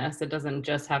business. It doesn't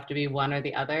just have to be one or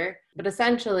the other. But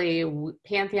essentially,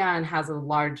 Pantheon has a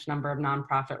large number of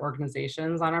nonprofit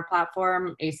organizations on our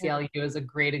platform. ACLU is a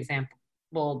great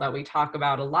example that we talk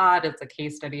about a lot. It's a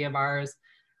case study of ours.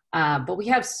 But we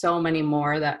have so many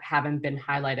more that haven't been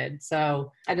highlighted.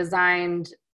 So I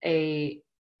designed a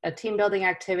team building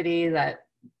activity that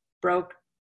broke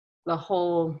the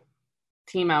whole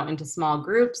team out into small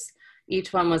groups.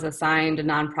 Each one was assigned a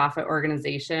nonprofit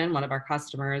organization, one of our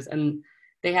customers, and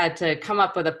they had to come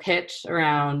up with a pitch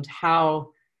around how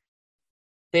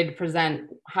they'd present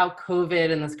how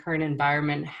COVID and this current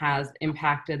environment has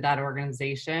impacted that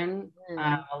organization.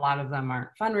 A lot of them aren't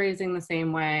fundraising the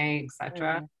same way, et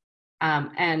cetera.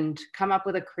 And come up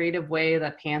with a creative way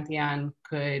that Pantheon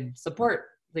could support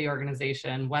the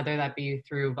organization, whether that be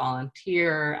through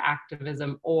volunteer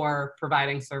activism or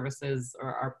providing services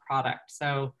or our product.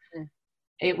 So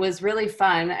it was really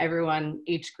fun.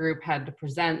 Each group had to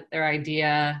present their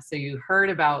idea. So you heard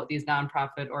about these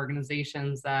nonprofit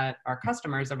organizations that are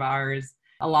customers of ours,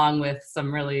 along with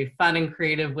some really fun and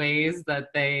creative ways that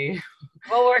they.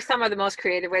 What were some of the most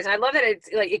creative ways? And I love that it's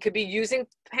like it could be using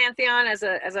Pantheon as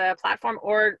a platform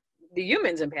or the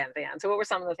humans in Pantheon. So what were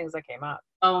some of the things that came up?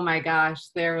 Oh my gosh,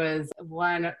 there was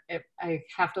one, I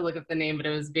have to look up the name, but it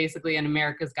was basically an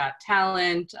America's Got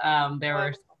Talent. There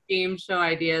were game show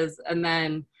ideas. And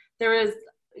then there was,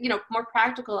 more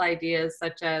practical ideas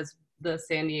such as the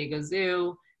San Diego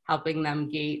Zoo, helping them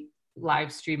gate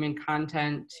live streaming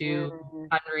content to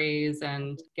fundraise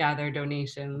and gather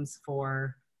donations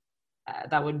for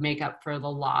that would make up for the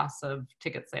loss of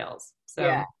ticket sales. So,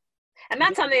 yeah. And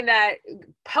that's something that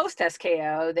post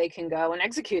SKO they can go and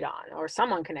execute on, or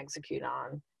someone can execute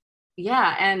on.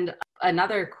 Yeah, and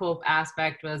another cool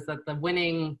aspect was that the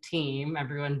winning team,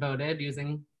 everyone voted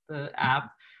using the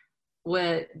app,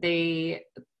 the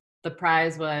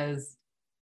prize was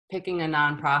picking a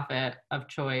nonprofit of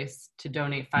choice to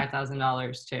donate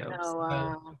 $5,000 to. Oh,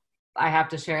 wow. So I have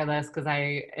to share this because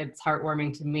it's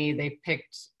heartwarming to me. They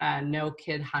picked No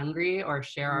Kid Hungry, or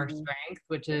Share Our Strength,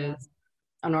 which is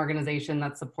an organization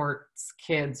that supports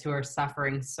kids who are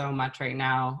suffering so much right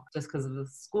now. Just because of the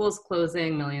schools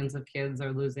closing, millions of kids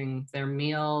are losing their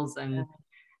meals,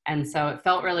 and so it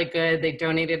felt really good. They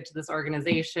donated to this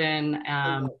organization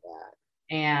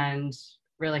and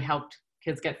really helped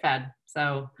kids get fed.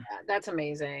 So yeah, that's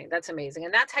amazing. That's amazing.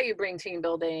 And that's how you bring team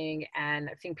building. And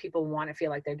I think people want to feel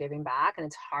like they're giving back, and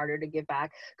it's harder to give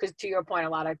back because, to your point, a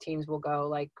lot of teams will go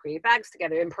like create bags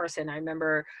together in person. I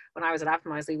remember when I was at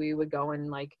Optimizely, we would go and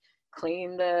like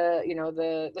clean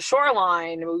the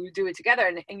shoreline. We would do it together,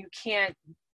 and you can't,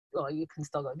 well, you can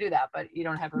still go do that, but you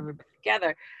don't have everybody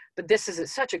together. But this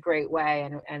is such a great way.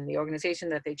 And the organization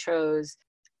that they chose,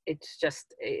 it's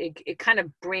just, it kind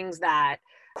of brings that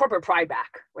corporate pride back,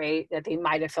 right? That they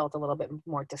might have felt a little bit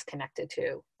more disconnected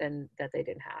to than that they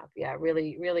didn't have. Yeah,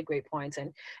 really, really great points.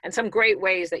 And some great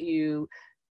ways that you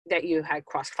had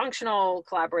cross-functional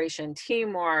collaboration,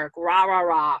 teamwork,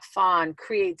 fun,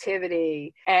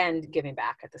 creativity, and giving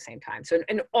back at the same time. So,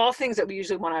 and all things that we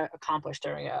usually want to accomplish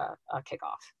during a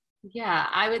kickoff. Yeah,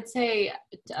 I would say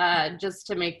just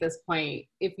to make this point,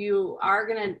 if you are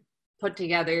going to put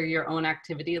together your own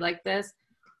activity like this,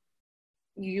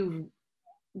 you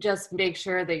just make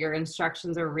sure that your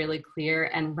instructions are really clear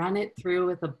and run it through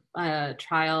with a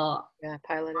trial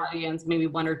pilot audience, maybe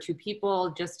 1 or 2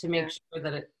 people, just to make sure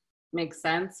that it makes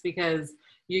sense. Because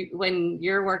when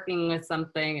you're working with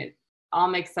something, it all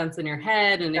makes sense in your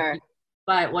head. And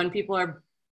but when people are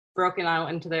broken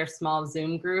out into their small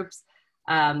Zoom groups,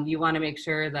 you want to make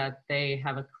sure that they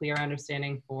have a clear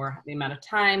understanding for the amount of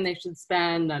time they should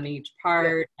spend on each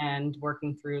part and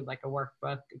working through like a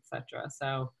workbook, etc.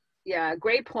 So yeah,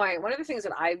 great point. One of the things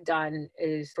that I've done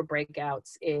is for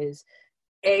breakouts is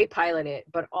pilot it,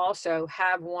 but also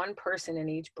have one person in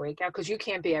each breakout, because you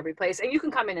can't be every place and you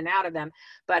can come in and out of them,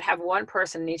 but have one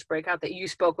person in each breakout that you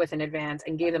spoke with in advance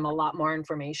and gave them a lot more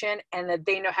information, and that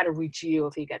they know how to reach you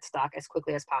if you get stuck as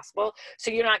quickly as possible. So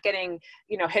you're not getting,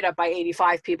 hit up by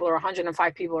 85 people or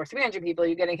 105 people or 300 people.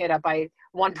 You're getting hit up by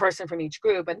one person from each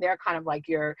group, and they're kind of like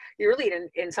your lead.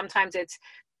 And sometimes it's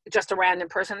just a random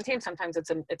person on the team. Sometimes it's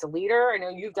a leader. I know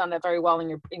you've done that very well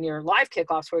in your live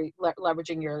kickoffs, where you're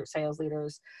leveraging your sales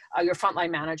leaders, your frontline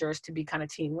managers to be kind of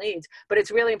team leads. But it's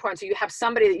really important. So you have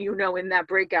somebody that you know in that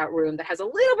breakout room that has a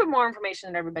little bit more information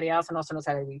than everybody else, and also knows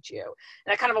how to reach you.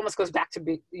 And that kind of almost goes back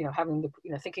to having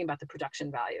the thinking about the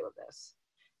production value of this.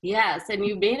 Yes, and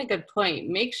you made a good point.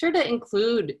 Make sure to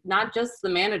include not just the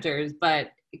managers, but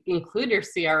include your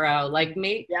CRO. Like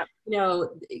Yep.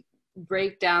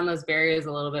 break down those barriers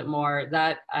a little bit more.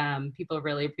 That people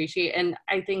really appreciate, and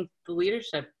I think the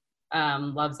leadership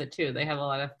loves it too. They have a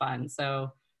lot of fun,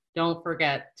 so don't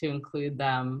forget to include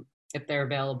them if they're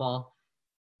available.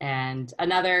 And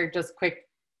another just quick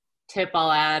tip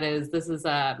I'll add is, this is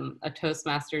a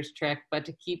Toastmasters trick, but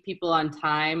to keep people on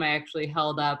time, I actually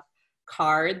held up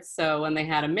cards. So when they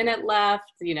had a minute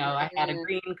left, I had a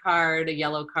green card, a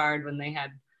yellow card when they had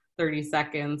 30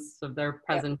 seconds of their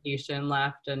presentation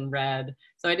left, and red.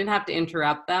 So I didn't have to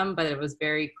interrupt them, but it was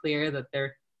very clear that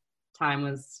their time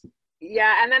was.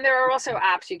 Yeah, and then there are also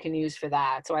apps you can use for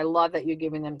that. So I love that you're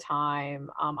giving them time.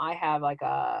 I have like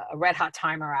a Red Hot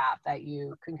Timer app that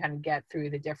you can kind of get through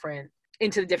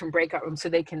into the different breakout rooms so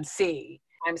they can see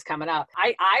time's coming up.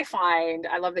 I find,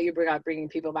 I love that you bring up bringing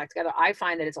people back together. I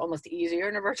find that it's almost easier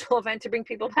in a virtual event to bring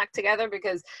people back together,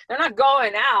 because they're not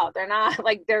going out. They're not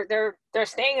like, they're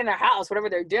staying in their house, whatever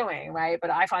they're doing, right?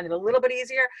 But I find it a little bit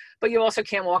easier, but you also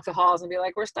can't walk the halls and be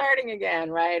like, we're starting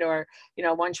again, right? Or,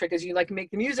 one trick is you like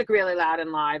make the music really loud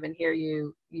and live, and here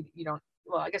you don't.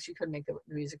 Well, I guess you could make the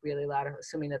music really loud,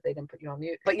 assuming that they didn't put you on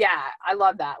mute. But yeah, I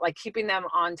love that. Like keeping them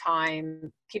on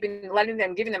time, giving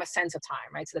them a sense of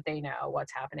time, right? So that they know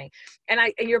what's happening. And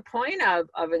your point of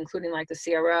including like the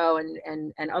CRO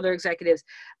and other executives,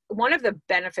 one of the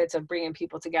benefits of bringing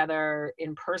people together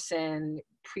in person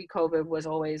pre-COVID was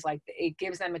always like, it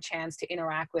gives them a chance to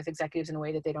interact with executives in a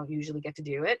way that they don't usually get to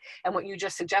do it. And what you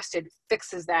just suggested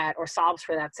fixes that, or solves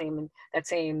for that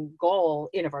same goal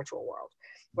in a virtual world.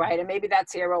 Right. And maybe that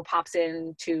CRO pops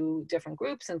into different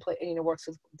groups and works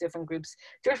with different groups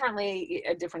differently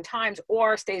at different times,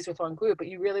 or stays with one group. But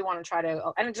you really want to try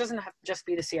to, and it doesn't have to just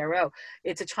be the CRO.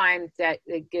 It's a time that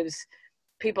it gives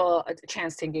people a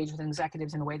chance to engage with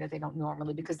executives in a way that they don't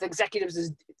normally, because the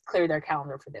executives clear their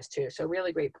calendar for this too. So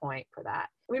really great point for that.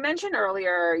 We mentioned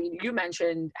earlier, you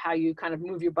mentioned how you kind of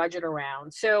move your budget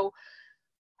around. So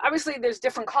obviously there's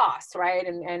different costs, right?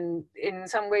 And in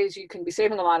some ways you can be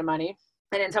saving a lot of money.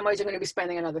 And in some ways, you're going to be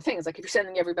spending on other things. Like if you're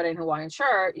sending everybody an Hawaiian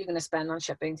shirt, you're going to spend on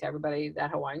shipping to everybody that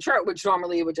Hawaiian shirt, which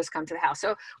normally would just come to the house.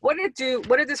 So what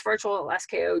did this virtual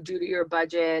SKO do to your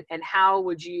budget? And how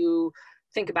would you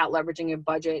think about leveraging your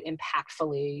budget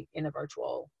impactfully in a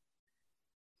virtual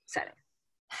setting?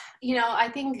 I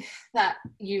think that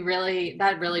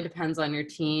that really depends on your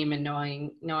team, and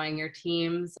knowing your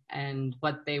teams and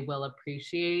what they will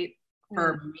appreciate.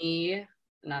 For me,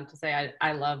 not to say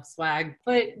I love swag,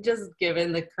 but just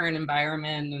given the current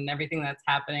environment and everything that's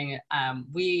happening,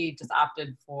 we just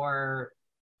opted for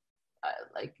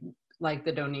like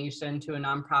the donation to a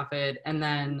nonprofit, and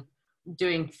then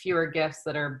doing fewer gifts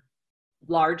that are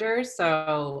larger.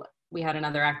 So we had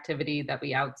another activity that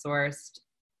we outsourced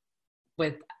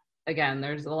with, again,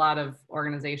 there's a lot of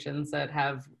organizations that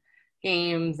have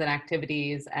games and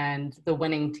activities, and the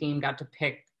winning team got to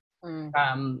pick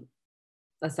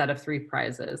a set of 3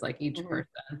 prizes, like each person.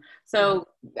 So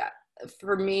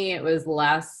for me, it was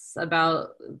less about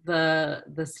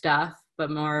the stuff,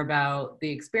 but more about the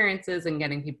experiences and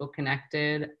getting people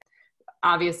connected.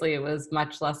 Obviously, it was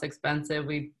much less expensive.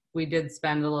 We did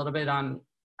spend a little bit on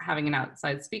having an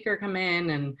outside speaker come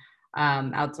in and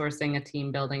outsourcing a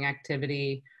team building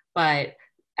activity. But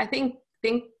I think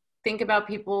about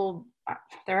people,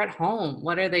 they're at home.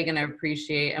 What are they going to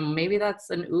appreciate? And maybe that's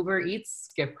an Uber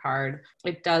Eats gift card.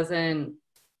 It doesn't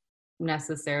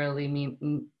necessarily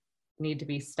need to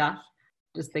be stuff.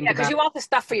 Just think about, because you want the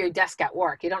stuff for your desk at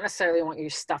work. You don't necessarily want your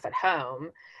stuff at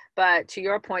home. But to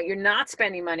your point, you're not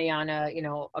spending money on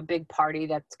a big party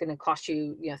that's going to cost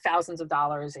you, thousands of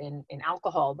dollars in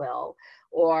alcohol bill,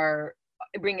 or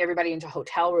bring everybody into a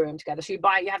hotel room together. So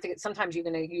sometimes you're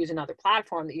going to use another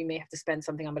platform that you may have to spend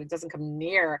something on, but it doesn't come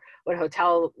near what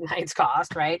hotel nights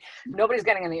cost, right? Nobody's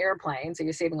getting on the airplane, so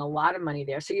you're saving a lot of money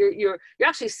there. So you're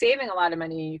actually saving a lot of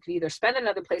money. You could either spend in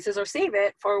other places or save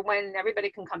it for when everybody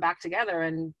can come back together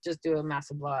and just do a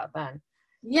massive blowout then.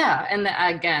 Yeah. And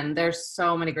again, there's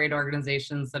so many great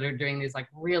organizations that are doing these like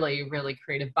really, really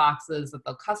creative boxes that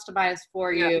they'll customize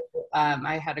for you.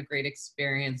 I had a great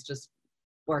experience just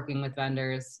working with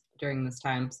vendors during this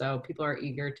time. So people are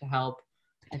eager to help.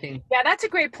 I think. Yeah, that's a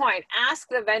great point. Ask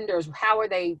the vendors how are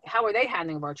they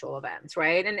handling virtual events,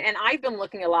 right? And I've been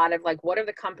looking a lot of like what are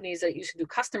the companies that used to do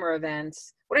customer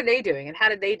events, what are they doing and how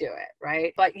did they do it,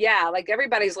 right? But yeah, like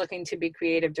everybody's looking to be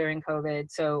creative during COVID,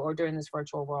 or during this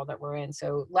virtual world that we're in.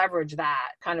 So leverage that,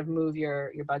 kind of move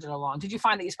your budget along. Did you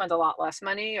find that you spent a lot less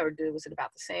money, or was it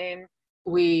about the same?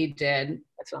 We did.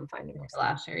 That's what I'm finding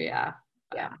last year. Yeah.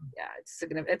 Yeah,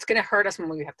 it's gonna hurt us when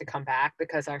we have to come back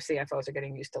because our CFOs are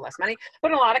getting used to less money.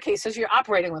 But in a lot of cases, you're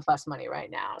operating with less money right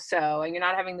now. So, and you're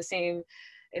not having the same.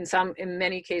 In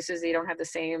many cases, you don't have the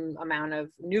same amount of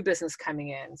new business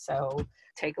coming in. So,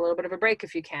 take a little bit of a break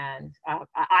if you can.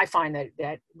 I find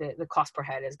that the cost per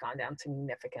head has gone down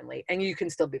significantly, and you can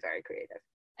still be very creative.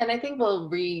 And I think we'll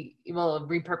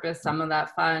repurpose some of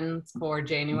that funds for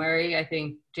January. I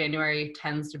think January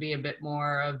tends to be a bit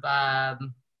more of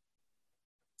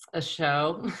a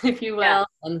show, if you will. Yeah.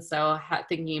 And so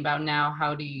thinking about now,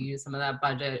 how do you use some of that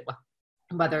budget,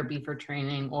 whether it be for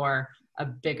training or a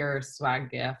bigger swag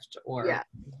gift or. Yeah.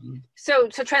 So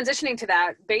transitioning to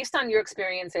that, based on your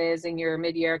experiences in your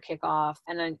mid-year kickoff,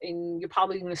 and you're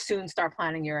probably going to soon start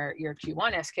planning your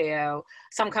Q1 SKO.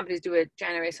 Some companies do it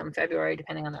January, some February,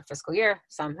 depending on their fiscal year.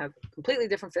 Some have completely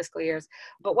different fiscal years.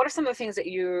 But what are some of the things that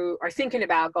you are thinking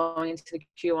about going into the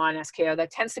Q1 SKO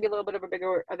that tends to be a little bit of a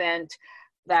bigger event?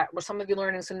 That were some of your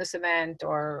learnings in this event,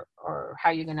 or how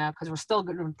you're gonna, because we're still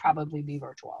going to probably be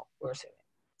virtual, we're assuming.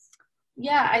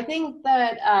 Yeah, I think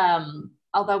that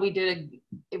although we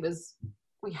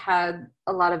had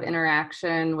a lot of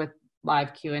interaction with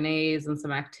live Q&As and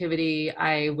some activity,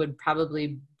 I would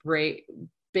probably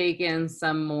bake in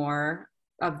some more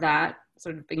of that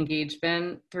sort of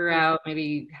engagement throughout.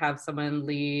 Maybe have someone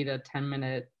lead a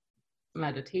 10-minute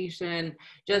meditation,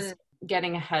 just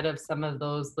getting ahead of some of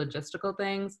those logistical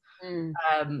things.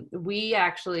 We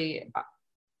actually,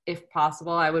 if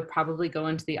possible, I would probably go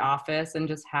into the office and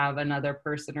just have another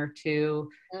person or two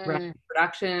run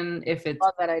production if it's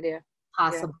Love that idea.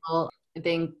 possible. Yeah. I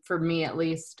think for me, at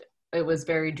least, it was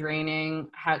very draining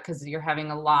because you're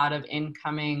having a lot of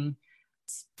incoming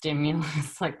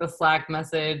stimulus, like the Slack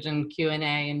message and Q&A,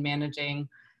 and managing,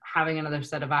 having another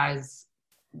set of eyes.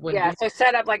 So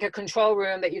set up like a control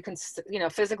room that you can,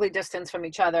 physically distance from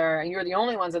each other, and you're the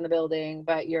only ones in the building,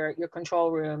 but your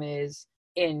control room is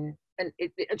in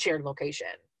a shared location.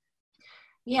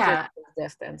 Yeah.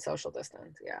 Distance, social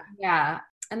distance. Yeah. Yeah.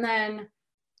 And then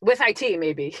with IT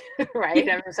maybe, right?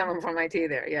 Having someone from IT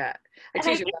there. Yeah. IT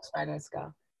is your best friend. Let's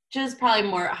go. Just probably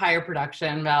more higher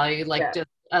production value, just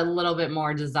a little bit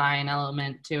more design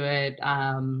element to it.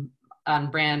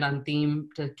 On brand, on theme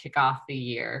to kick off the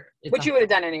year. Which you would have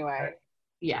done anyway.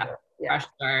 Yeah. Fresh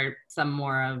start, some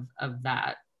more of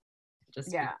that.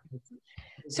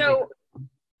 So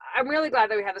I'm really glad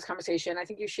that we had this conversation. I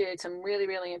think you shared some really,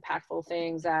 really impactful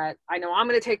things that I know I'm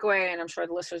going to take away, and I'm sure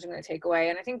the listeners are going to take away.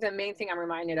 And I think the main thing I'm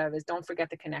reminded of is don't forget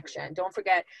the connection. Don't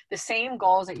forget the same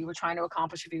goals that you were trying to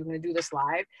accomplish if you were going to do this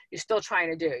live, you're still trying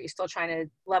to do. You're still trying to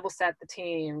level set the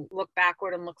team, look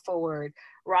backward and look forward,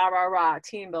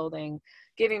 team building,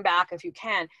 giving back if you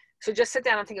can. So just sit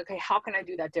down and think, okay, how can I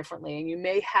do that differently? And you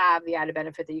may have the added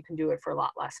benefit that you can do it for a lot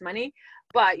less money,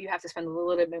 but you have to spend a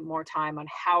little bit more time on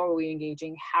how are we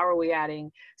engaging? How are we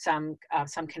adding some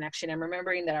connection, and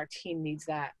remembering that our team needs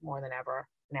that more than ever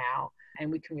now.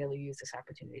 And we can really use this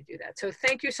opportunity to do that. So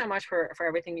thank you so much for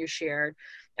everything you shared.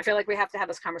 I feel like we have to have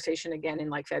this conversation again in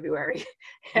like February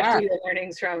after the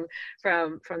learnings from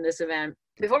this event.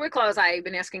 Before we close, I've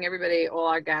been asking everybody, all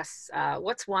our guests,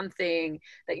 what's one thing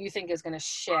that you think is going to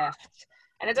shift?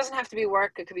 And it doesn't have to be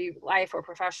work. It could be life or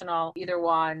professional, either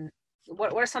one.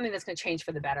 What are something that's going to change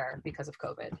for the better because of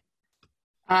COVID?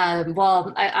 On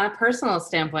a personal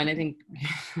standpoint, I think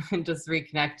just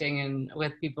reconnecting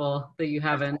with people that you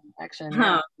haven't.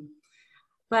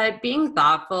 But being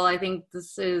thoughtful, I think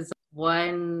this is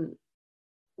one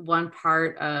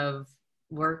part of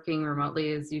working remotely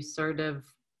is you sort of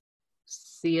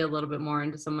see a little bit more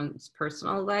into someone's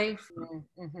personal life.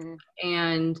 Mm-hmm.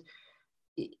 And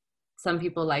some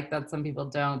people like that, some people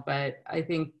don't. But I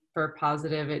think for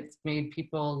positive, it's made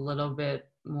people a little bit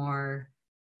more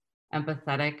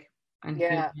empathetic and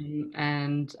human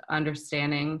and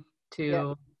understanding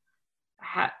to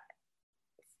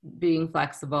being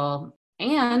flexible,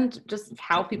 and just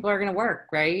how people are going to work,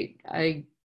 right? I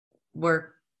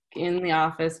work in the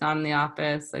office, not in the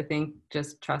office. I think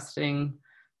just trusting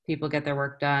people get their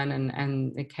work done,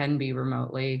 and it can be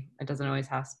remotely. It doesn't always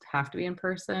have to be in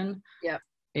person.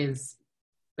 Is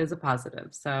a positive.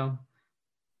 So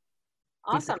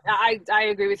Awesome. I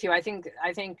agree with you. I think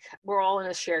we're all in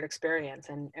a shared experience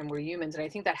and we're humans. And I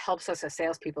think that helps us as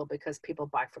salespeople because people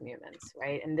buy from humans,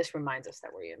 right? And this reminds us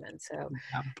that we're humans. So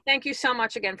thank you so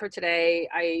much again for today.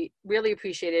 I really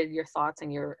appreciated your thoughts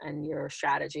and your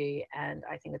strategy. And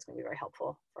I think it's going to be very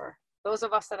helpful for those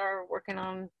of us that are working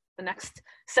on the next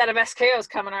set of SKOs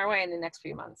coming our way in the next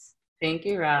few months. Thank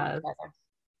you, Roz.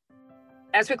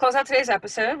 As we close out today's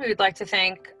episode, we would like to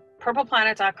thank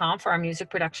purpleplanet.com for our music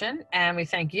production, and we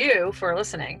thank you for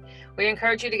listening. We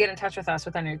encourage you to get in touch with us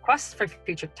with any requests for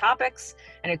future topics,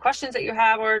 any questions that you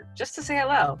have, or just to say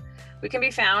hello. We can be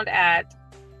found at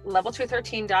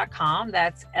level213.com.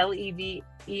 That's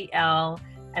LEVEL,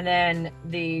 and then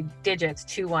the digits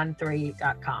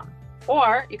 213.com.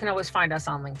 Or you can always find us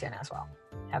on LinkedIn as well.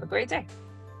 Have a great day.